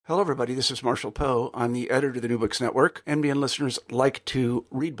Hello, everybody. This is Marshall Poe. I'm the editor of the New Books Network. NBN listeners like to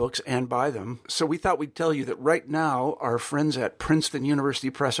read books and buy them. So we thought we'd tell you that right now, our friends at Princeton University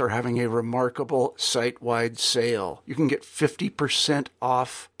Press are having a remarkable site-wide sale. You can get 50%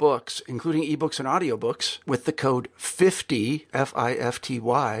 off books, including ebooks and audiobooks, with the code 50,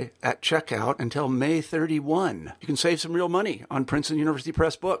 F-I-F-T-Y, at checkout until May 31. You can save some real money on Princeton University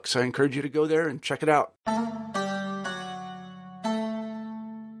Press books. I encourage you to go there and check it out.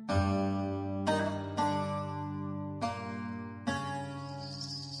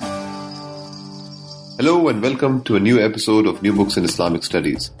 Hello and welcome to a new episode of New Books in Islamic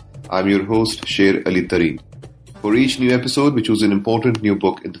Studies. I'm your host, Sher Ali Tareen. For each new episode, we choose an important new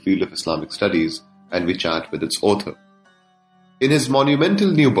book in the field of Islamic studies and we chat with its author. In his monumental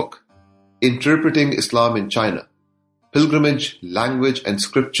new book, Interpreting Islam in China, Pilgrimage, Language and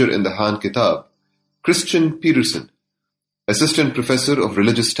Scripture in the Han Kitab, Christian Peterson, Assistant Professor of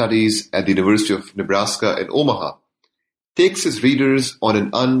Religious Studies at the University of Nebraska in Omaha, takes his readers on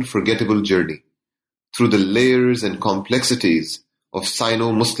an unforgettable journey through the layers and complexities of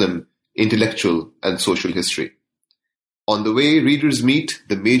Sino-Muslim intellectual and social history. On the way, readers meet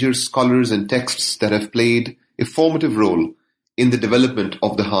the major scholars and texts that have played a formative role in the development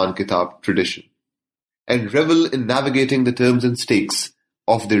of the Han Kitab tradition, and revel in navigating the terms and stakes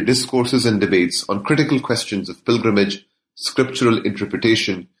of their discourses and debates on critical questions of pilgrimage, scriptural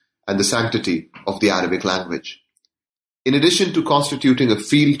interpretation, and the sanctity of the Arabic language. In addition to constituting a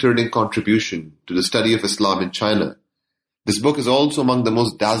field-turning contribution to the study of Islam in China, this book is also among the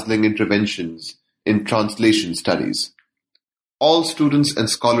most dazzling interventions in translation studies. All students and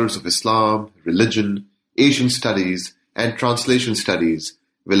scholars of Islam, religion, Asian studies, and translation studies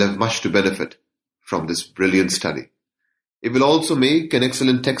will have much to benefit from this brilliant study. It will also make an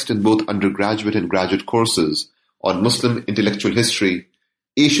excellent text in both undergraduate and graduate courses on Muslim intellectual history,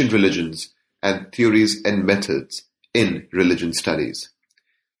 Asian religions, and theories and methods in religion studies.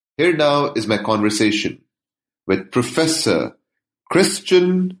 Here now is my conversation with Professor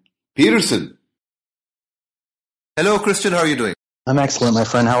Christian Peterson. Hello, Christian. How are you doing? I'm excellent, my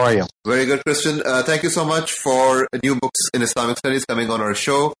friend. How are you? Very good, Christian. Thank you so much for New Books in Islamic Studies coming on our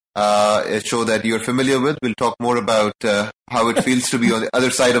show, a show that you're familiar with. We'll talk more about how it feels to be on the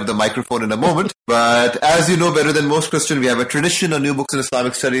other side of the microphone in a moment. But as you know better than most, Christian, we have a tradition on New Books in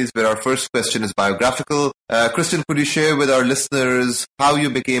Islamic Studies where our first question is biographical. Christian, could you share with our listeners how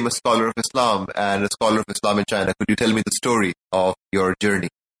you became a scholar of Islam and a scholar of Islam in China? Could you tell me the story of your journey?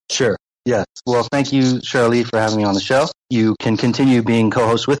 Sure. Yes. Well, thank you, Shirley, for having me on the show. You can continue being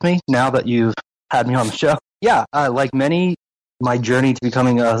co-host with me now that you've had me on the show. Yeah, like many, my journey to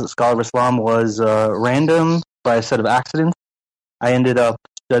becoming a scholar of Islam was random by a set of accidents. I ended up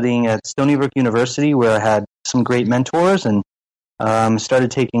studying at Stony Brook University, where I had some great mentors, and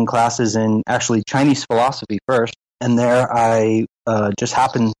started taking classes in actually Chinese philosophy first. And there I just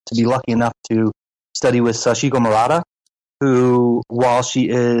happened to be lucky enough to study with Sachiko Murata, who, while she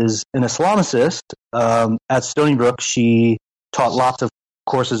is an Islamicist, at Stony Brook, she taught lots of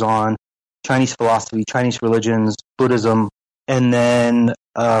courses on Chinese philosophy, Chinese religions, Buddhism, and then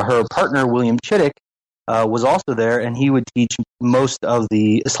her partner, William Chittick, was also there, and he would teach most of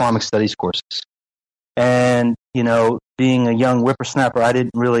the Islamic studies courses. And, you know, being a young whippersnapper, I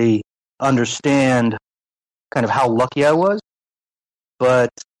didn't really understand kind of how lucky I was, but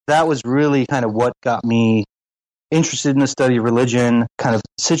that was really kind of what got me interested in the study of religion, kind of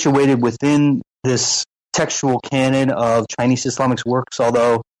situated within this textual canon of Chinese Islamic works,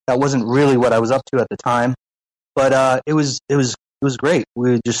 although that wasn't really what I was up to at the time. But it was great.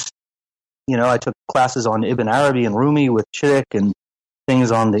 We just, you know, I took classes on Ibn Arabi and Rumi with Chittick, and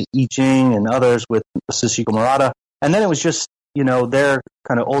things on the I Ching and others with Sachiko Murata. And then it was just, you know, they're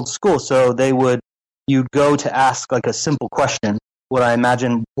kind of old school, so you'd go to ask like a simple question, what I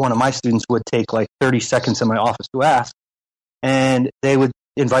imagine one of my students would take like 30 seconds in my office to ask. And they would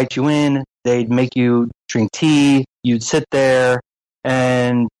invite you in, they'd make you drink tea, you'd sit there,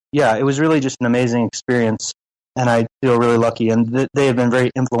 and yeah, it was really just an amazing experience, and I feel really lucky. And they have been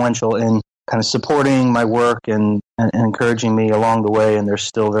very influential in kind of supporting my work and encouraging me along the way, and they're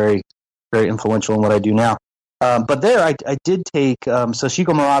still very, very influential in what I do now. But there I did take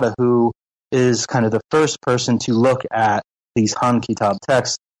Sachiko Murata, who is kind of the first person to look at these Han Kitab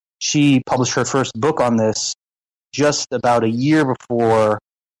texts. She published her first book on this just about a year before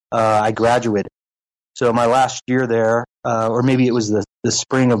I graduated. So my last year there, or maybe it was the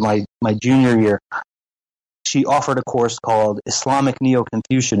spring of my junior year, she offered a course called Islamic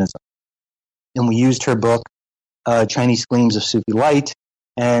Neo-Confucianism. And we used her book, Chinese Gleams of Sufi Light,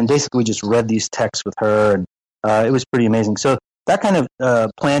 and basically just read these texts with her, and it was pretty amazing. So that kind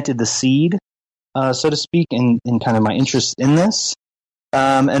of planted the seed, so to speak, in kind of my interest in this.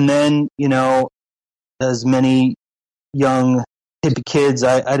 And then, as many young hippie kids,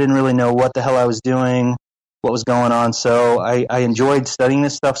 I didn't really know what the hell I was doing, what was going on. So I enjoyed studying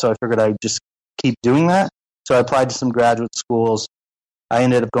this stuff, so I figured I'd just keep doing that. So I applied to some graduate schools. I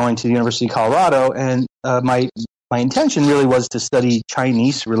ended up going to the University of Colorado, and my intention really was to study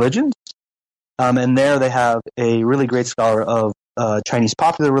Chinese religion. And there they have a really great scholar of Chinese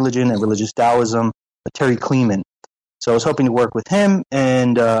popular religion and religious Taoism, Terry Kleeman. So I was hoping to work with him,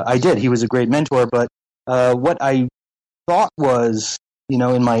 and I did. He was a great mentor, but what I thought was,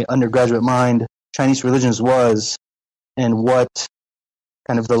 in my undergraduate mind, Chinese religions was, and what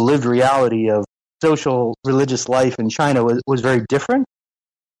kind of the lived reality of social religious life in China was very different.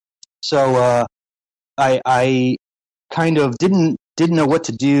 So I kind of didn't know what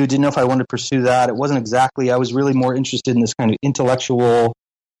to do, didn't know if I wanted to pursue that. It wasn't exactly, I was really more interested in this kind of intellectual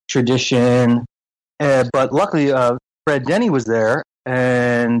tradition. But luckily, Fred Denny was there,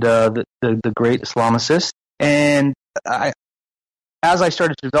 and the great Islamicist. And as I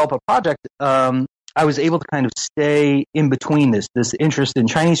started to develop a project, I was able to kind of stay in between this interest in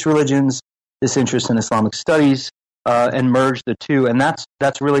Chinese religions, this interest in Islamic studies, and merge the two. And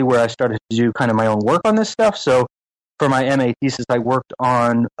that's really where I started to do kind of my own work on this stuff. So for my MA thesis, I worked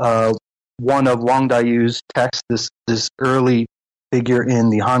on one of Wang Dayu's texts, this early figure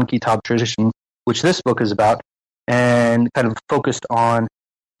in the Han Kitab tradition, which this book is about, and kind of focused on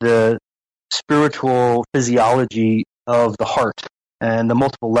the spiritual physiology of the heart and the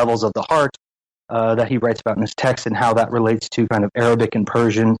multiple levels of the heart that he writes about in his text, and how that relates to kind of Arabic and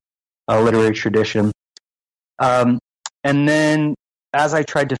Persian literary tradition. And then as I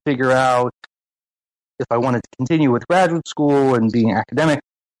tried to figure out if I wanted to continue with graduate school and being academic,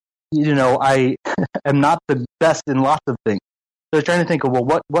 I am not the best in lots of things. So I was trying to think of,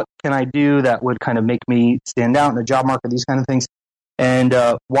 well, what can I do that would kind of make me stand out in the job market, these kind of things. And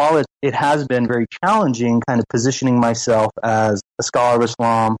while it has been very challenging kind of positioning myself as a scholar of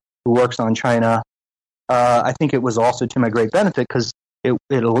Islam who works on China, I think it was also to my great benefit, because it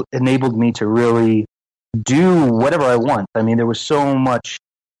enabled me to really do whatever I want. I mean, there was so much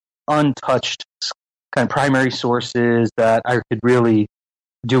untouched kind of primary sources that I could really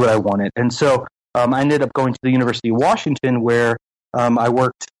do what I wanted. And so I ended up going to the University of Washington, where I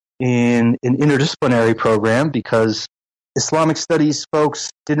worked in an interdisciplinary program, because Islamic studies folks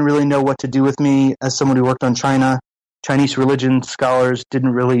didn't really know what to do with me as someone who worked on China. Chinese religion scholars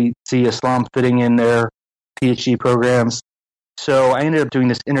didn't really see Islam fitting in their PhD programs. So I ended up doing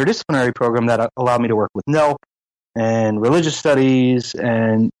this interdisciplinary program that allowed me to work with NELP and religious studies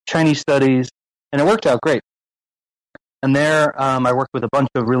and Chinese studies, and it worked out great. And there I worked with a bunch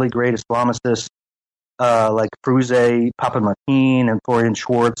of really great Islamicists like Fruze Papamartin and Florian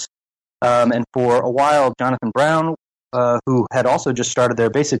Schwartz. And for a while, Jonathan Brown, who had also just started there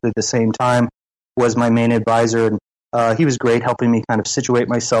basically at the same time, was my main advisor. And he was great, helping me kind of situate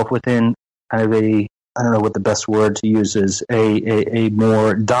myself within kind of I don't know what the best word to use is, a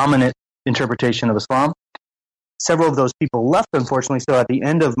more dominant interpretation of Islam. Several of those people left, unfortunately. So at the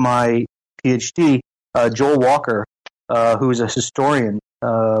end of my PhD, Joel Walker, who is a historian,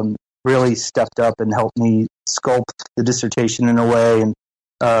 really stepped up and helped me sculpt the dissertation in a way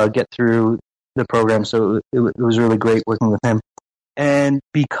and get through the program. So it was really great working with him. And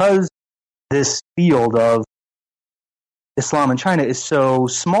because this field of Islam in China is so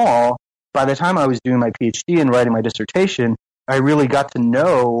small, by the time I was doing my PhD and writing my dissertation, I really got to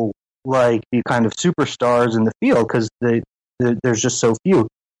know like the kind of superstars in the field, because there's just so few.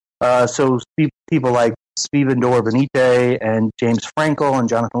 So people like Stephen Dor Benite and James Frankel and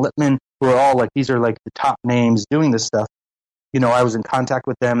Jonathan Lippman, who are all these are the top names doing this stuff. I was in contact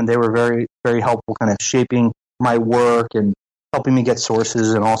with them, and they were very, very helpful, kind of shaping my work and helping me get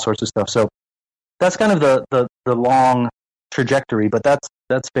sources and all sorts of stuff. So that's kind of the long trajectory, but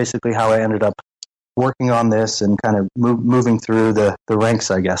that's basically how I ended up working on this and kind of moving through the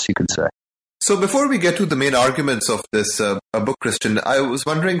ranks, I guess you could say. So before we get to the main arguments of this book, Christian, I was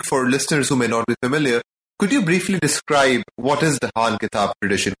wondering, for listeners who may not be familiar, could you briefly describe what is the Han Kitab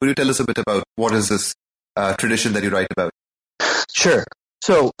tradition? Could you tell us a bit about what is this tradition that you write about? Sure.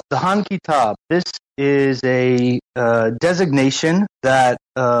 So the Han Kitab, this is a designation that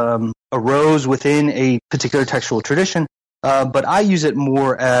arose within a particular textual tradition, but I use it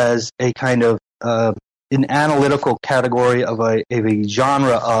more as a kind of an analytical category of a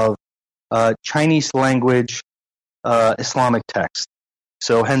genre of Chinese language Islamic text.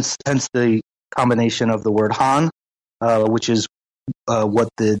 So hence the combination of the word Han, which is what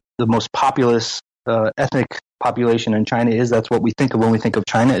the most populous ethnic population in China is. That's what we think of when we think of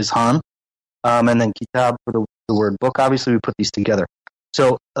China is Han. And then Kitab for the word book. Obviously, we put these together.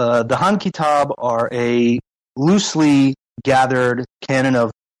 So the Han Kitab are a loosely gathered canon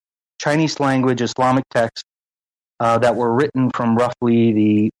of Chinese language Islamic texts that were written from roughly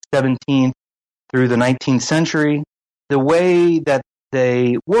the 17th through the 19th century. The way that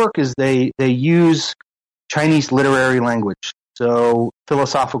they work is they use Chinese literary language. So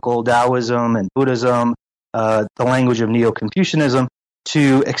philosophical Taoism and Buddhism, the language of Neo-Confucianism,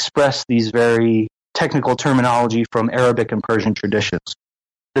 to express these very technical terminology from Arabic and Persian traditions.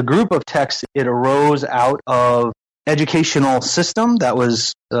 The group of texts, it arose out of educational system that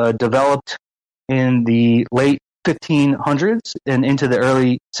was developed in the late 1500s and into the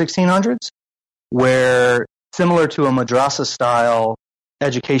early 1600s, where similar to a madrasa-style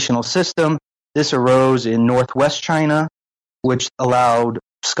educational system, this arose in northwest China, which allowed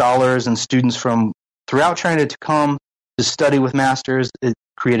scholars and students from throughout China to come to study with masters. It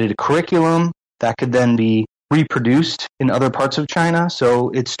created a curriculum that could then be reproduced in other parts of China. So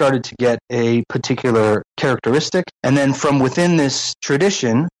it started to get a particular characteristic. And then from within this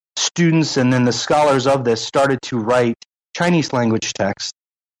tradition, students and then the scholars of this started to write Chinese language texts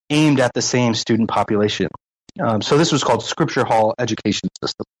aimed at the same student population. So this was called Scripture Hall education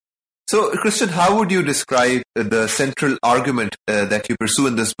system. So, Christian, how would you describe the central argument that you pursue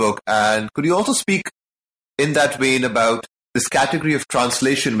in this book? And could you also speak in that vein about this category of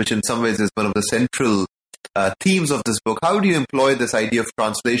translation, which in some ways is one of the central themes of this book? How do you employ this idea of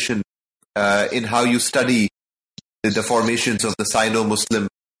translation in how you study the formations of the Sino-Muslim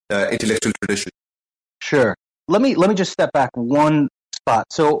intellectual tradition? Sure. Let me just step back one spot.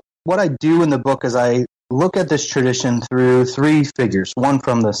 So what I do in the book is I look at this tradition through three figures, one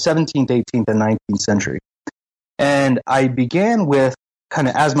from the 17th, 18th, and 19th century. And I began with, kind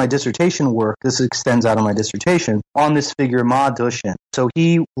of as my dissertation work, this extends out of my dissertation, on this figure Ma Dexin. So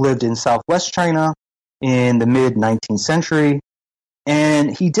he lived in southwest China in the mid-19th century,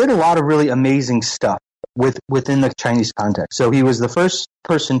 and he did a lot of really amazing stuff within the Chinese context. So he was the first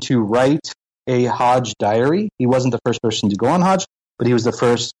person to write a Hajj diary. He wasn't the first person to go on Hajj, but he was the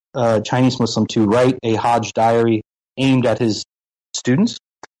first Chinese Muslim to write a Hajj diary aimed at his students.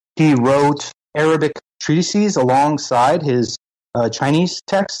 He wrote Arabic treatises alongside his Chinese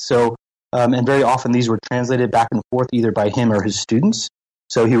texts. So, and very often these were translated back and forth either by him or his students.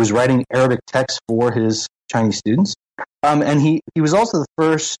 So he was writing Arabic texts for his Chinese students. And he was also the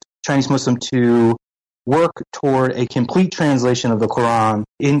first Chinese Muslim to work toward a complete translation of the Quran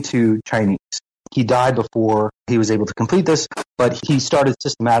into Chinese. He died before he was able to complete this, but he started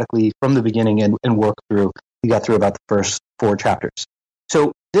systematically from the beginning and worked through. He got through about the first 4 chapters.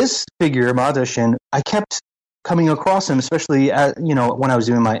 So this figure, Ma Dexin, I kept coming across him, especially when I was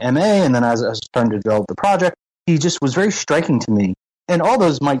doing my MA and then as I was starting to develop the project. He just was very striking to me. And all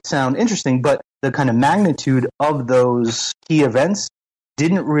those might sound interesting, but the kind of magnitude of those key events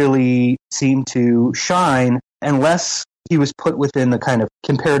didn't really seem to shine unless he was put within the kind of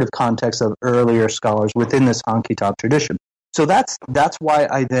comparative context of earlier scholars within this Han Kitab tradition. So that's why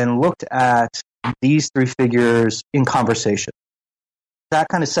I then looked at these 3 figures in conversation. That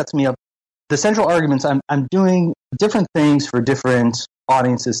kind of sets me up. The central arguments, I'm doing different things for different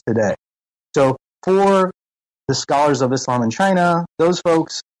audiences today. So for the scholars of Islam in China, those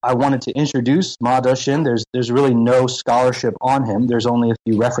folks, I wanted to introduce Ma Dexin. There's really no scholarship on him. There's only a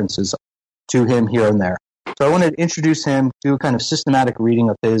few references to him here and there. So I wanted to introduce him, do a kind of systematic reading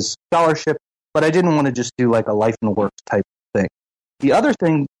of his scholarship, but I didn't want to just do like a life and works type thing. The other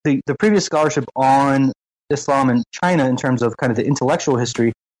thing, the previous scholarship on Islam in China in terms of kind of the intellectual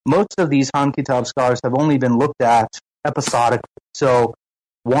history, most of these Han Kitab scholars have only been looked at episodically. So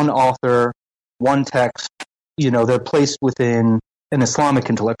one author, one text, they're placed within an Islamic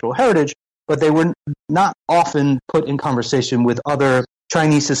intellectual heritage, but they were not often put in conversation with other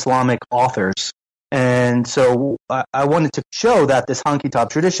Chinese Islamic authors. And so I wanted to show that this Han Kitab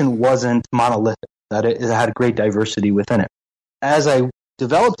tradition wasn't monolithic, that it had great diversity within it. As I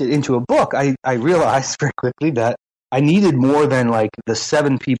developed it into a book, I realized very quickly that I needed more than like the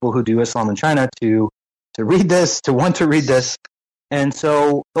 7 people who do Islam in China to read this, to want to read this. And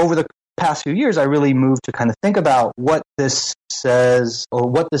so over the past few years, I really moved to kind of think about what this says or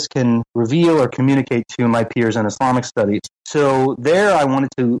what this can reveal or communicate to my peers in Islamic studies. So there I wanted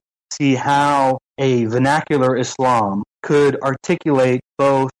to see how a vernacular Islam could articulate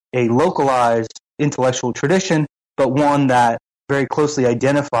both a localized intellectual tradition, but one that very closely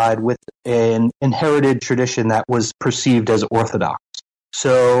identified with an inherited tradition that was perceived as orthodox.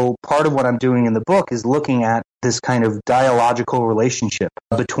 So part of what I'm doing in the book is looking at this kind of dialogical relationship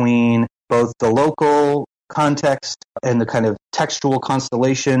between both the local context and the kind of textual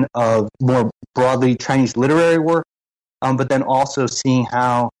constellation of more broadly Chinese literary work, but then also seeing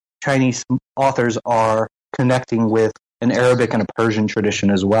how Chinese authors are connecting with an Arabic and a Persian tradition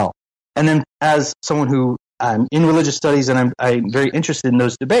as well. And then as someone who I'm in religious studies and I'm very interested in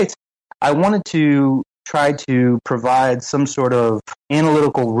those debates, I wanted to try to provide some sort of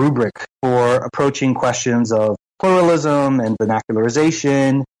analytical rubric for approaching questions of pluralism and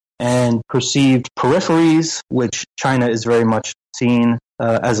vernacularization and perceived peripheries, which China is very much seen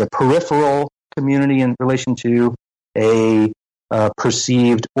as a peripheral community in relation to a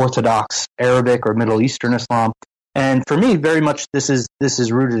perceived Orthodox Arabic or Middle Eastern Islam. And for me, very much this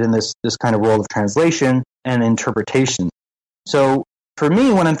is rooted in this kind of role of translation and interpretation. So for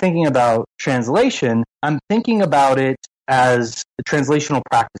me, when I'm thinking about translation, I'm thinking about it as the translational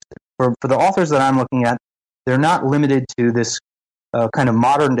practices. For the authors that I'm looking at, they're not limited to this kind of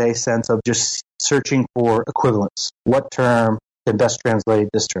modern day sense of just searching for equivalence. What term can best translate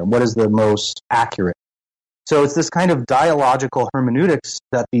this term? What is the most accurate? So it's this kind of dialogical hermeneutics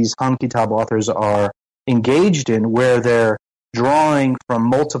that these Han Kitab authors are engaged in, where they're drawing from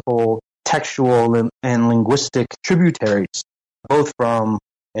multiple textual and linguistic tributaries, both from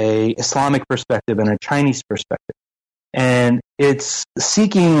a Islamic perspective and a Chinese perspective. And it's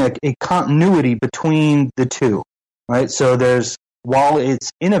seeking a continuity between the two, right? So while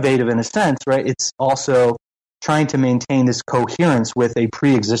it's innovative in a sense, right, it's also trying to maintain this coherence with a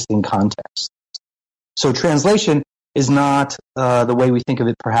pre-existing context. So translation is not the way we think of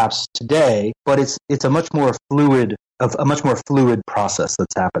it perhaps today, but it's a much more fluid process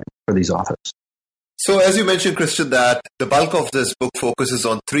that's happening for these authors. So as you mentioned, Christian, that the bulk of this book focuses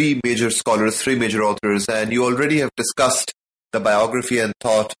on three major scholars, three major authors, and you already have discussed the biography and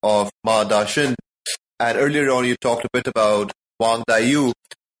thought of Ma Daxing, and earlier on you talked a bit about Wang Daiyu.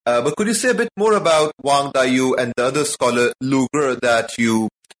 But could you say a bit more about Wang Daiyu and the other scholar, Lu Ge, that you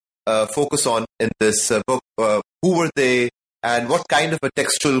focus on in this book? Who were they, and what kind of a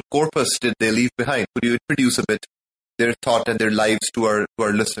textual corpus did they leave behind? Could you introduce a bit their thought and their lives to our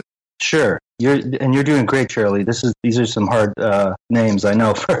listeners? Sure. You're doing great, Shirley. These are some hard names, I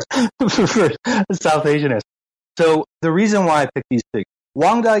know, for South Asianists. So the reason why I picked these things,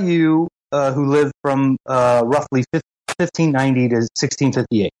 Wang Daiyu, who lived from roughly 1590 to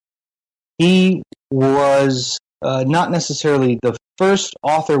 1658, he was not necessarily the first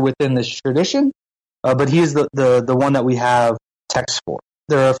author within this tradition, but he is the one that we have text for.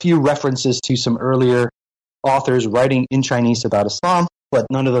 There are a few references to some earlier authors writing in Chinese about Islam, but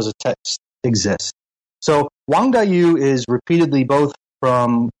none of those texts exist. So Wang Daiyu is repeatedly both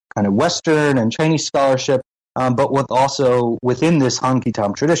from kind of Western and Chinese scholarship, but also within this Han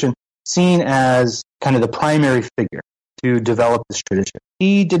Kitab tradition, seen as kind of the primary figure to develop this tradition.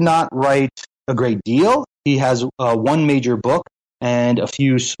 He did not write a great deal. He has one major book and a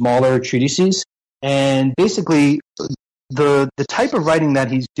few smaller treatises. And basically, the type of writing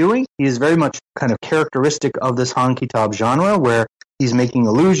that he's doing, he is very much kind of characteristic of this Han Kitab genre, where he's making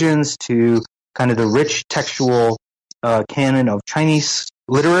allusions to kind of the rich textual canon of Chinese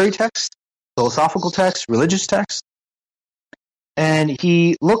literary text, philosophical text, religious text. And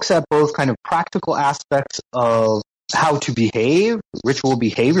he looks at both kind of practical aspects of how to behave, ritual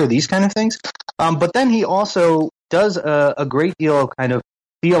behavior, these kind of things. But then he also does a great deal of kind of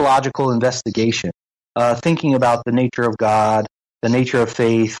theological investigation, thinking about the nature of God, the nature of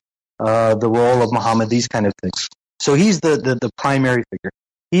faith, the role of Muhammad, these kind of things. So he's the primary figure.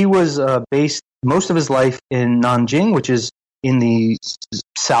 He was based most of his life in Nanjing, which is in the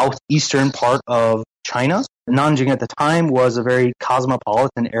southeastern part of China. Nanjing at the time was a very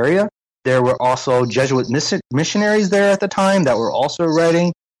cosmopolitan area. There were also Jesuit missionaries there at the time that were also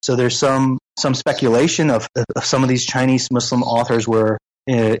writing. So there's some speculation of some of these Chinese Muslim authors were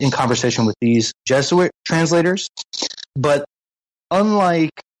in conversation with these Jesuit translators. But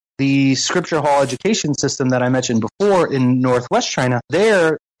unlike the scripture hall education system that I mentioned before in northwest China,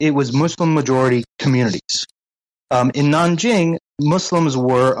 there it was Muslim majority communities. In Nanjing, Muslims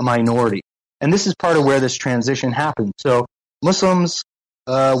were a minority. And this is part of where this transition happened. So Muslims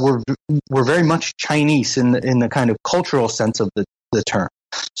were very much Chinese in the kind of cultural sense of the term.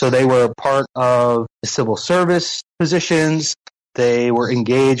 So they were part of the civil service positions. They were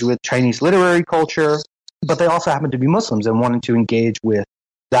engaged with Chinese literary culture, but they also happened to be Muslims and wanted to engage with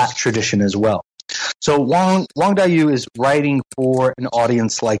that tradition as well. So Wang Daiyu is writing for an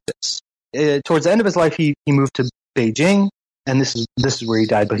audience like this. Towards the end of his life, he moved to Beijing, and this is where he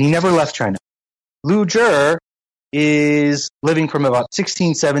died, but he never left China. Lu Ge is living from about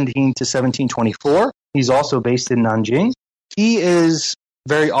 1617 to 1724. He's also based in Nanjing. He is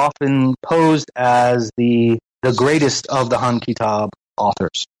very often posed as the greatest of the Han Kitab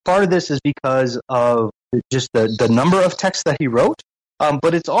authors. Part of this is because of just the number of texts that he wrote,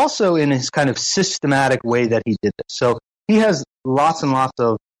 but it's also in his kind of systematic way that he did this. So he has lots and lots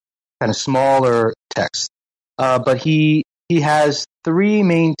of kind of smaller texts, but he has three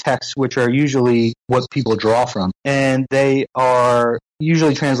main texts which are usually what people draw from, and they are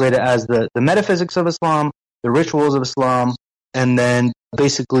usually translated as the metaphysics of Islam, the rituals of Islam, and then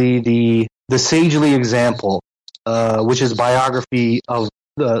basically the sagely example, which is biography of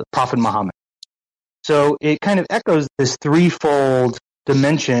the Prophet Muhammad. So it kind of echoes this threefold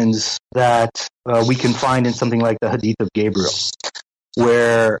dimensions that we can find in something like the Hadith of Gabriel,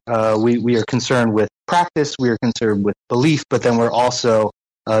 where we are concerned with practice, we are concerned with belief, but then we're also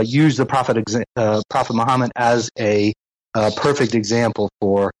use the Prophet Muhammad as a perfect example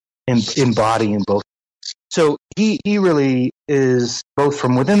for embodying both. So he really is both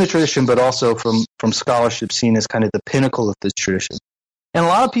from within the tradition, but also from scholarship seen as kind of the pinnacle of the tradition. And a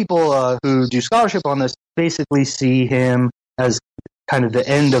lot of people who do scholarship on this basically see him as kind of the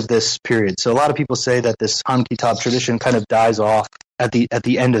end of this period. So a lot of people say that this Han Kitab tradition kind of dies off at the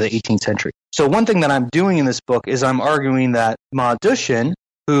end of the 18th century. So one thing that I'm doing in this book is I'm arguing that Ma Dushin,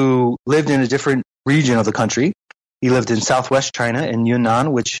 who lived in a different region of the country, he lived in southwest China in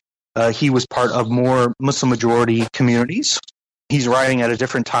Yunnan, which he was part of more Muslim majority communities. He's writing at a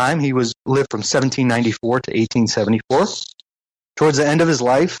different time. He lived from 1794 to 1874. Towards the end of his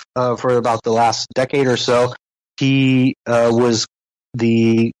life, for about the last decade or so, he was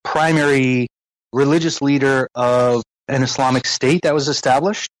the primary religious leader of an Islamic state that was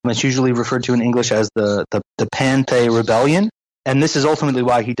established. It's usually referred to in English as the Panthay Rebellion. And this is ultimately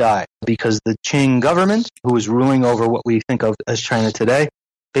why he died, because the Qing government, who was ruling over what we think of as China today,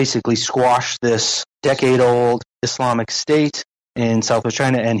 basically squashed this decade-old Islamic state in southwest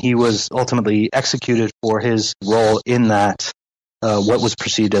China, and he was ultimately executed for his role in that, what was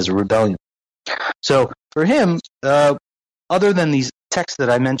perceived as a rebellion. So for him, other than these texts that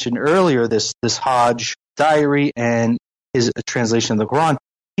I mentioned earlier, this Hajj diary and his translation of the Quran,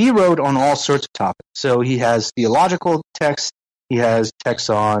 he wrote on all sorts of topics. So he has theological texts, he has texts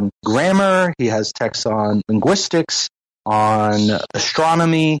on grammar, he has texts on linguistics, on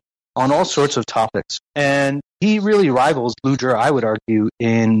astronomy, on all sorts of topics. And he really rivals Lu Zhi, I would argue,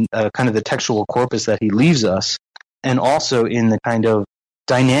 in kind of the textual corpus that he leaves us, and also in the kind of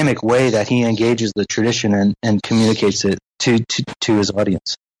dynamic way that he engages the tradition and communicates it to his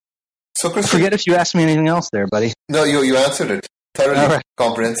audience. So, Christian, I forget if you asked me anything else there, buddy. No, you answered it thoroughly,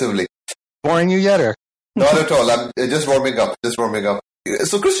 comprehensively. Boring you yet, or? Not at all. I'm just warming up.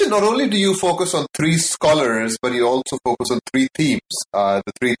 So, Christian, not only do you focus on three scholars, but you also focus on three themes, the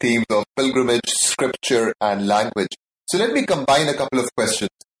three themes of pilgrimage, scripture, and language. So let me combine a couple of questions.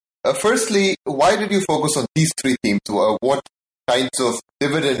 Firstly, why did you focus on these three themes? What kinds of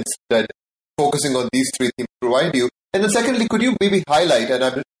dividends did focusing on these three themes provide you? And then secondly, could you maybe highlight, and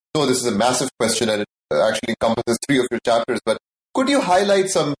I know this is a massive question and it actually encompasses three of your chapters, but could you highlight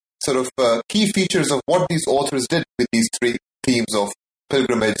some sort of key features of what these authors did with these three themes of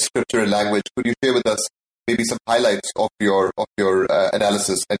pilgrimage, scripture, and language? Could you share with us maybe some highlights of your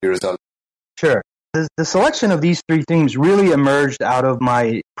analysis and your result? Sure. The selection of these three themes really emerged out of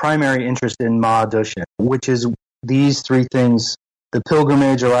my primary interest in Ma Dushin, which is these three things: the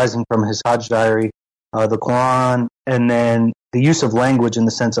pilgrimage arising from his Hajj diary, the Quran, and then the use of language in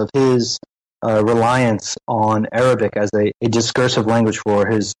the sense of his reliance on Arabic as a discursive language for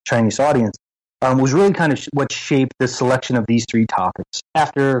his Chinese audience, was really kind of what shaped the selection of these three topics.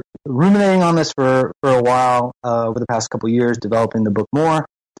 After ruminating on this for a while, over the past couple of years, developing the book more,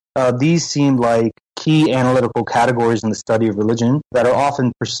 these seemed like key analytical categories in the study of religion that are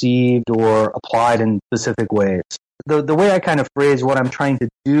often perceived or applied in specific ways. The way I kind of phrase what I'm trying to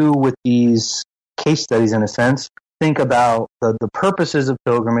do with these case studies, in a sense, think about the purposes of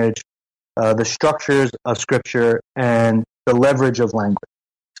pilgrimage, the structures of scripture, and the leverage of language.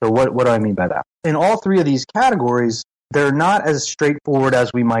 So what do I mean by that? In all three of these categories, they're not as straightforward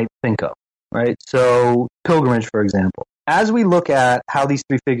as we might think of, right? So pilgrimage, for example. As we look at how these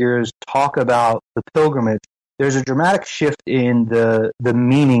three figures talk about the pilgrimage, there's a dramatic shift in the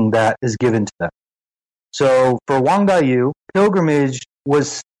meaning that is given to them. So for Wang Dayu, pilgrimage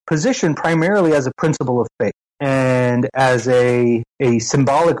was positioned primarily as a principle of faith and as a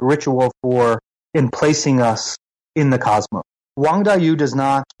symbolic ritual for emplacing us in the cosmos. Wang Dayu does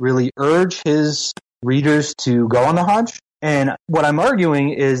not really urge his readers to go on the Hajj. And what I'm arguing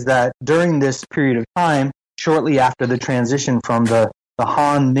is that during this period of time, shortly after the transition from the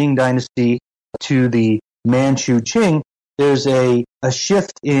Han Ming dynasty to the Manchu Qing, there's a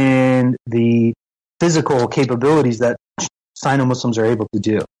shift in the physical capabilities that Sino-Muslims are able to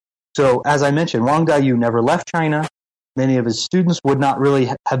do. So as I mentioned, Wang Daiyu never left China. Many of his students would not really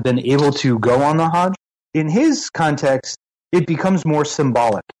have been able to go on the Hajj. In his context, it becomes more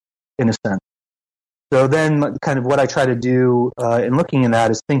symbolic in a sense. So then kind of what I try to do in looking at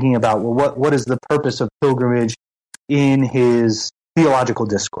that is thinking about, well, what is the purpose of pilgrimage in his theological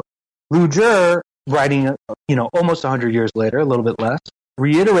discourse? Lu Zhi, writing, almost 100 years later, a little bit less,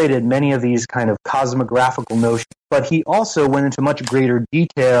 reiterated many of these kind of cosmographical notions, but he also went into much greater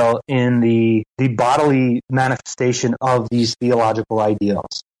detail in the bodily manifestation of these theological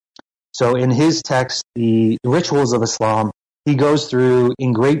ideals. So in his text, The Rituals of Islam, he goes through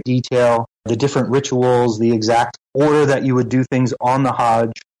in great detail the different rituals, the exact order that you would do things on the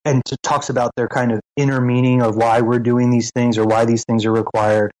Hajj, and talks about their kind of inner meaning of why we're doing these things or why these things are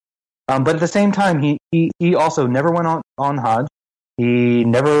required. But at the same time, he also never went on Hajj. He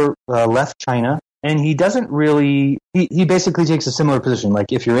never left China, and he doesn't really. He basically takes a similar position.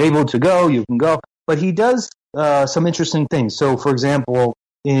 Like, if you're able to go, you can go. But he does some interesting things. So, for example,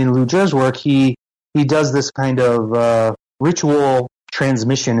 in Lu Zhi's work, he does this kind of ritual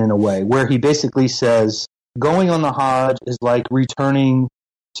transmission in a way, where he basically says going on the Hajj is like returning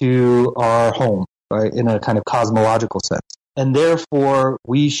to our home, right, in a kind of cosmological sense. And therefore,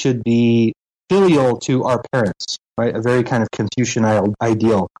 we should be filial to our parents, right? A very kind of Confucian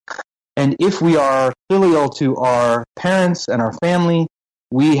ideal. And if we are filial to our parents and our family,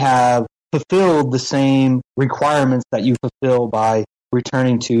 we have fulfilled the same requirements that you fulfill by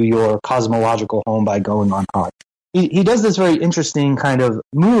returning to your cosmological home by going on Hajj. He does this very interesting kind of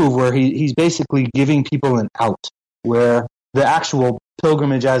move where he's basically giving people an out, where the actual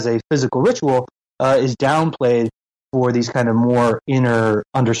pilgrimage as a physical ritual is downplayed for these kind of more inner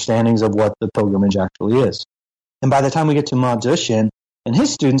understandings of what the pilgrimage actually is. And by the time we get to Ma Zexin and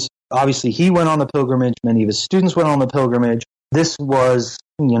his students, obviously he went on the pilgrimage, many of his students went on the pilgrimage. This was,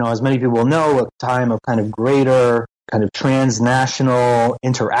 as many people know, a time of kind of greater kind of transnational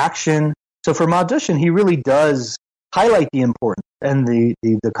interaction. So for Ma Zexin, he really does highlight the importance and the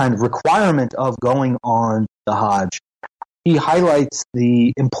kind of requirement of going on the Hajj. He highlights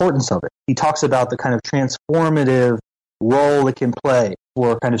the importance of it. He talks about the kind of transformative role it can play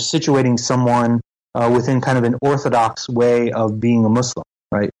for kind of situating someone within kind of an orthodox way of being a Muslim,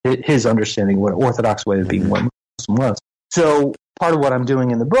 right? His understanding of what an orthodox way of being what Muslim was. So part of what I'm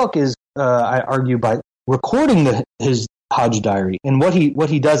doing in the book is I argue by recording his Hajj diary. And what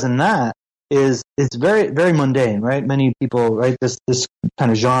he does in that is it's very, very mundane, right? Many people, right, this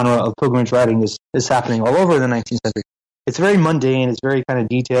kind of genre of pilgrimage writing is happening all over the 19th century. It's very mundane. It's very kind of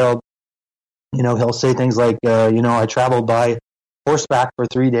detailed. He'll say things like, I traveled by horseback for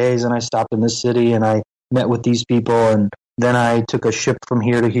 3 days and I stopped in this city and I met with these people and then I took a ship from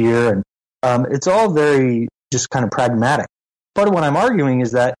here to here. And it's all very just kind of pragmatic. Part of what I'm arguing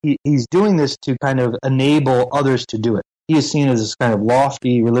is that he's doing this to kind of enable others to do it. He is seen as this kind of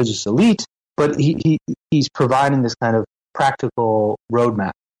lofty religious elite, but he's providing this kind of practical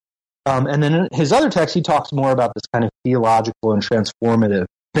roadmap. And then in his other text, he talks more about this kind of theological and transformative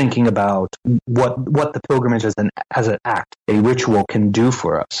thinking about what the pilgrimage as an act, a ritual, can do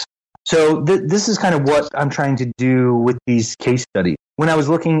for us. So this is kind of what I'm trying to do with these case studies. When I was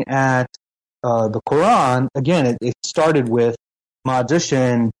looking at the Quran, again, it started with Ma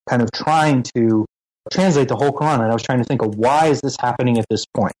Zexin kind of trying to translate the whole Quran, and I was trying to think of why is this happening at this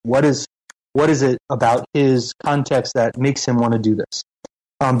point? What is it about his context that makes him want to do this?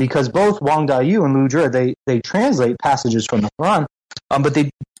 Because both Wang Daiyu and Lu Zhi, they translate passages from the Quran, but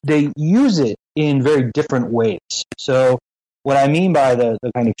they use it in very different ways. So what I mean by the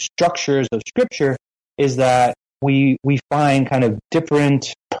kind of structures of Scripture is that we find kind of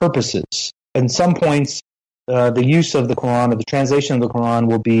different purposes. At some points, the use of the Quran or the translation of the Quran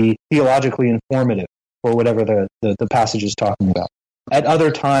will be theologically informative for whatever the passage is talking about. At other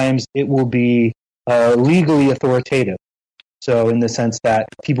times, it will be legally authoritative. So in the sense that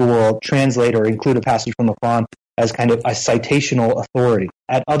people will translate or include a passage from the Quran as kind of a citational authority.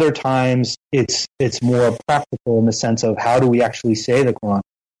 At other times, it's more practical in the sense of how do we actually say the Quran.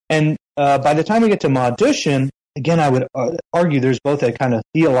 And by the time we get to Ma Zexin, again, I would argue there's both a kind of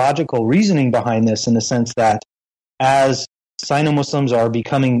theological reasoning behind this in the sense that as Sino-Muslims are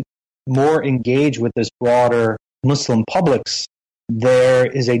becoming more engaged with this broader Muslim publics, there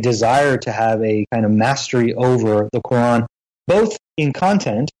is a desire to have a kind of mastery over the Quran, both in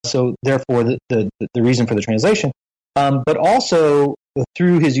content, so therefore the reason for the translation, but also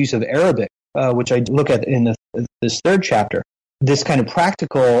through his use of Arabic, which I look at in this third chapter. This kind of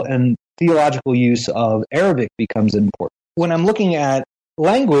practical and theological use of Arabic becomes important. when I'm looking at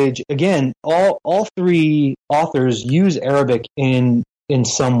language, again, all three authors use Arabic in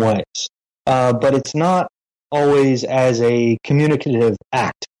some ways, but it's not always as a communicative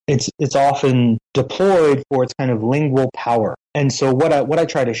act. It's often deployed for its kind of lingual power. And so what I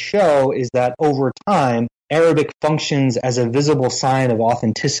try to show is that over time, Arabic functions as a visible sign of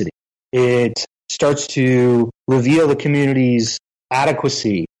authenticity. It starts to reveal the community's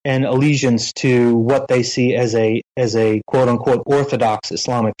adequacy and allegiance to what they see as a quote unquote orthodox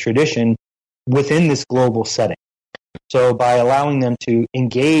Islamic tradition within this global setting. So by allowing them to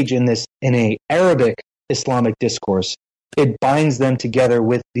engage in a Arabic Islamic discourse, it binds them together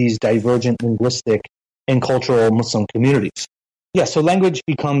with these divergent linguistic and cultural Muslim communities. Yeah, so language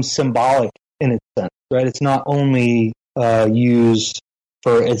becomes symbolic in its sense, right? It's not only used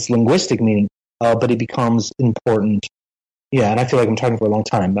for its linguistic meaning, but it becomes important. Yeah, and I feel like I'm talking for a long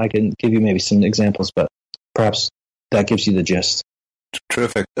time. I can give you maybe some examples, but perhaps that gives you the gist.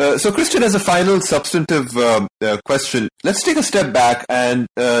 Terrific. So, Christian, as a final substantive question, let's take a step back and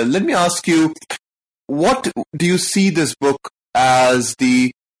let me ask you, what do you see this book as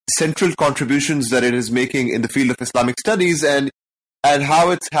the central contributions that it is making in the field of Islamic studies, and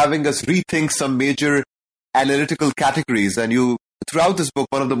how it's having us rethink some major analytical categories? And you, throughout this book,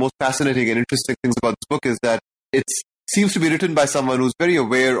 one of the most fascinating and interesting things about this book is that it seems to be written by someone who's very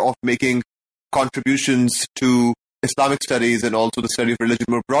aware of making contributions to Islamic studies and also the study of religion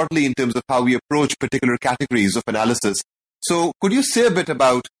more broadly in terms of how we approach particular categories of analysis. So could you say a bit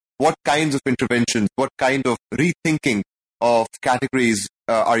about what kinds of interventions, what kind of rethinking of categories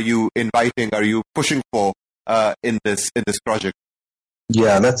are you inviting, are you pushing for in this project?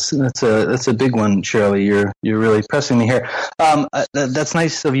 Yeah, that's a big one, Shirley. You're really pressing me here. That's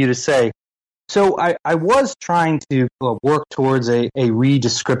nice of you to say. So I was trying to work towards a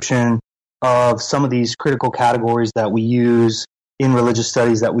redescription of some of these critical categories that we use in religious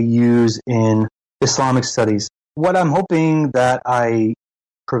studies, that we use in Islamic studies. What I'm hoping that I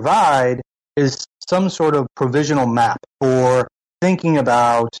provide is some sort of provisional map for thinking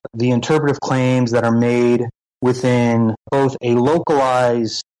about the interpretive claims that are made within both a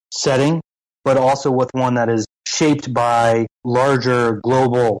localized setting, but also with one that is shaped by larger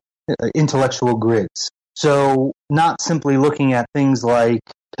global intellectual grids. So not simply looking at things like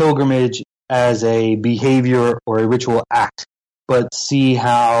pilgrimage as a behavior or a ritual act, but see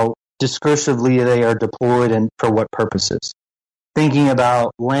how discursively they are deployed and for what purposes. Thinking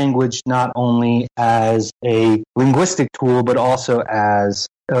about language not only as a linguistic tool, but also as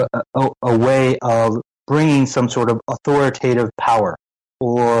a way of bringing some sort of authoritative power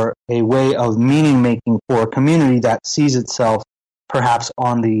or a way of meaning making for a community that sees itself perhaps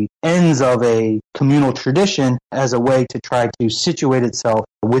on the ends of a communal tradition as a way to try to situate itself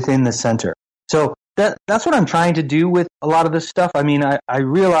within the center. So that's what I'm trying to do with a lot of this stuff. I mean, I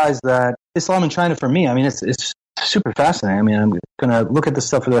realize that Islam in China, for me, I mean, it's super fascinating. I mean, I'm going to look at this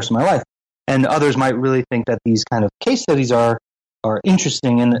stuff for the rest of my life. And others might really think that these kind of case studies are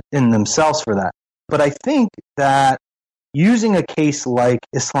interesting in themselves for that. But I think that using a case like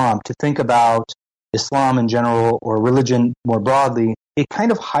Islam to think about Islam in general or religion more broadly, it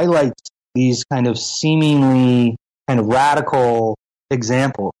kind of highlights these kind of seemingly kind of radical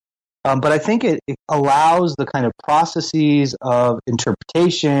examples. But I think it allows the kind of processes of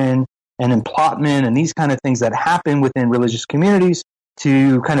interpretation and implantment and these kind of things that happen within religious communities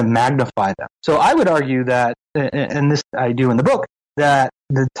to kind of magnify them. So I would argue that, and this I do in the book, that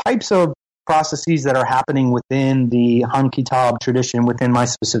the types of processes that are happening within the Han Kitab tradition, within my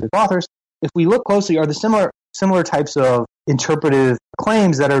specific authors, if we look closely, are the similar types of interpretive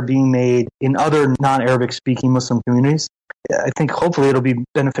claims that are being made in other non-Arabic speaking Muslim communities. I think hopefully it'll be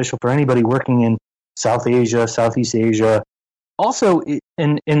beneficial for anybody working in South Asia, Southeast Asia. Also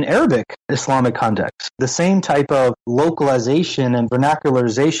in Arabic Islamic context, the same type of localization and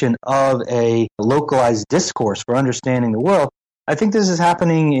vernacularization of a localized discourse for understanding the world. I think this is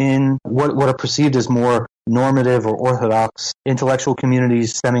happening in what are perceived as more normative or orthodox intellectual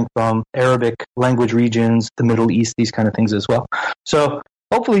communities stemming from Arabic language regions, the Middle East, these kind of things as well. So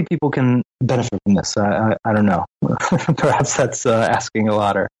hopefully people can benefit from this. I don't know. Perhaps that's asking a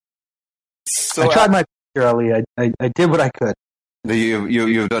lot. So I tried my best, Ali. I did what I could.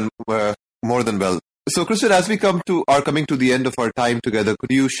 You've done more than well. So, Christian, as we are coming to the end of our time together,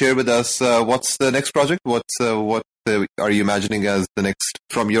 could you share with us what's the next project? What are you imagining as the next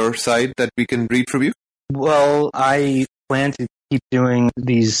from your side that we can read from you? Well, I plan to keep doing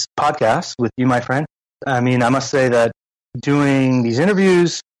these podcasts with you, my friend. I mean, I must say that doing these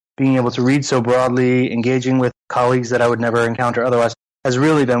interviews, being able to read so broadly, engaging with colleagues that I would never encounter otherwise, has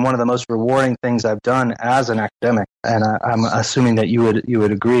really been one of the most rewarding things I've done as an academic, and I'm assuming that you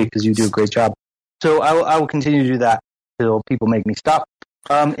would agree because you do a great job. So I will continue to do that till people make me stop.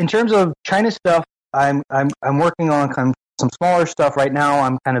 In terms of China stuff, I'm working on kind of some smaller stuff right now.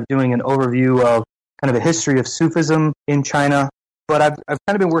 I'm kind of doing an overview of kind of a history of Sufism in China, but I've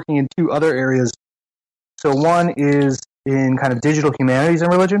kind of been working in two other areas. So one is in kind of digital humanities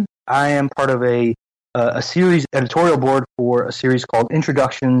and religion. I am part of a series editorial board for a series called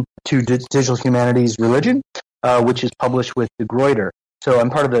Introduction to Digital Humanities Religion, which is published with De Gruyter. So I'm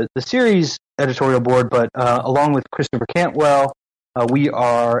part of the series editorial board, but along with Christopher Cantwell, we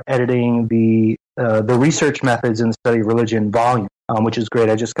are editing the research methods in the study of religion volume, which is great.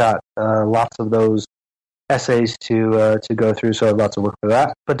 I just got lots of those essays to go through, so I have lots of work for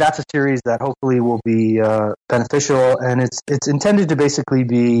that. But that's a series that hopefully will be beneficial, and it's intended to basically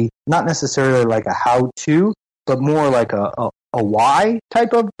be not necessarily like a how-to, but more like a why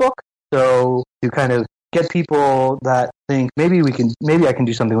type of book. So to kind of get people that think maybe I can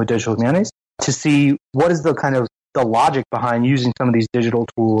do something with digital humanities, to see what is the kind of the logic behind using some of these digital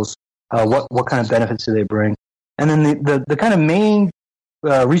tools, what kind of benefits do they bring. And then the kind of main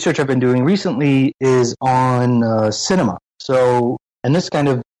research I've been doing recently is on cinema. So, and this kind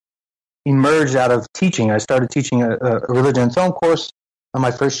of emerged out of teaching. I started teaching a religion and film course on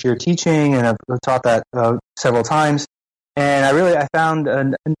my first year teaching, and I've taught that several times. And I found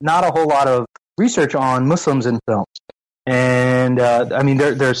not a whole lot of research on Muslims in films. And I mean,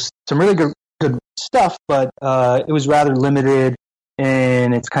 there's some really good stuff, but it was rather limited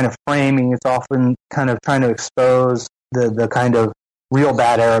in its kind of framing. It's often kind of trying to expose the kind of real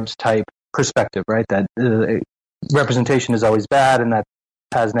bad Arabs type perspective, right? That representation is always bad and that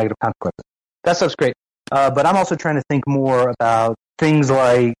has negative consequences. That stuff's great. But I'm also trying to think more about things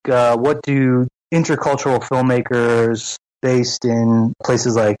like what do intercultural filmmakers based in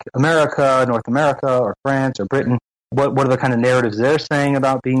places like America, North America, or France, or Britain, what are the kind of narratives they're saying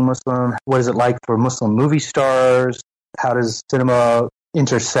about being Muslim? What is it like for Muslim movie stars? How does cinema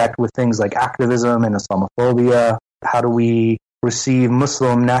intersect with things like activism and Islamophobia? How do we receive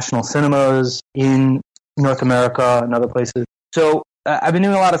Muslim national cinemas in North America and other places? So I've been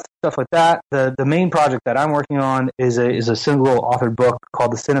doing a lot of stuff like that. The main project that I'm working on is a single authored book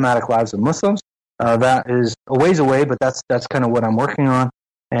called The Cinematic Lives of Muslims. That is a ways away, but that's kind of what I'm working on.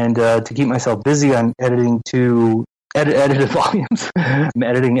 And to keep myself busy, I'm editing two edited volumes. I'm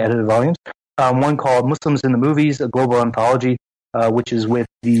editing edited volumes. One called Muslims in the Movies, a global anthology, which is with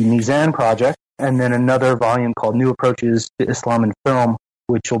the Mizan Project, and then another volume called New Approaches to Islam in Film,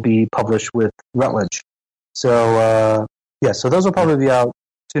 which will be published with Routledge. So, so those will probably be out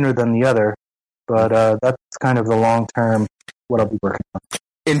sooner than the other, but that's kind of the long-term what I'll be working on.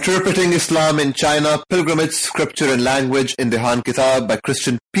 Interpreting Islam in China, Pilgrimage, Scripture and Language in the Han Kitab by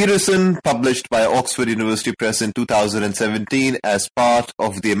Christian Peterson, published by Oxford University Press in 2017 as part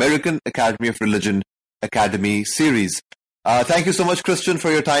of the American Academy of Religion Academy series. Thank you so much, Christian, for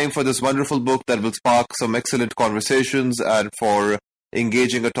your time for this wonderful book that will spark some excellent conversations and for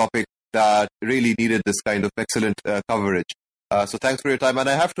engaging a topic that really needed this kind of excellent coverage. So thanks for your time. And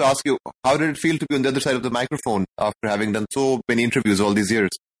I have to ask you, how did it feel to be on the other side of the microphone after having done so many interviews all these years?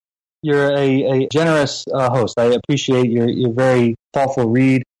 You're a generous host. I appreciate your very thoughtful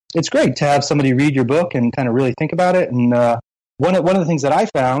read. It's great to have somebody read your book and kind of really think about it. And one of the things that I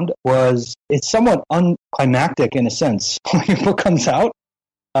found was it's somewhat unclimactic in a sense when your book comes out.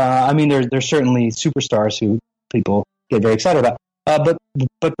 I mean, there's certainly superstars who people get very excited about. But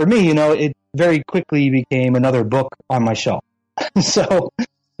for me, it very quickly became another book on my shelf. So,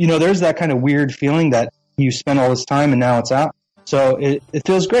 there's that kind of weird feeling that you spent all this time and now it's out. So it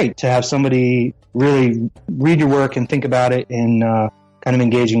feels great to have somebody really read your work and think about it in kind of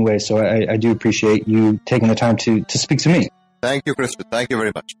engaging ways. So I do appreciate you taking the time to speak to me. Thank you, Christian. Thank you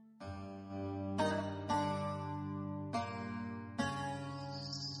very much.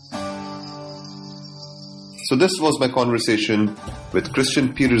 So this was my conversation with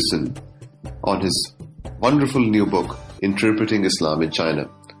Christian Peterson on his wonderful new book, Interpreting Islam in China.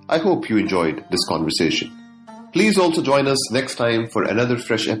 I hope you enjoyed this conversation. Please also join us next time for another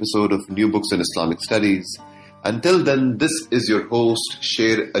fresh episode of New Books in Islamic Studies. Until then, this is your host,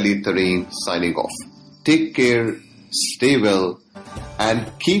 Sher Ali Tareen, signing off. Take care, stay well,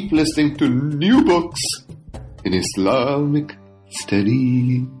 and keep listening to New Books in Islamic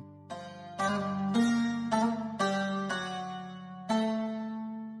Studies.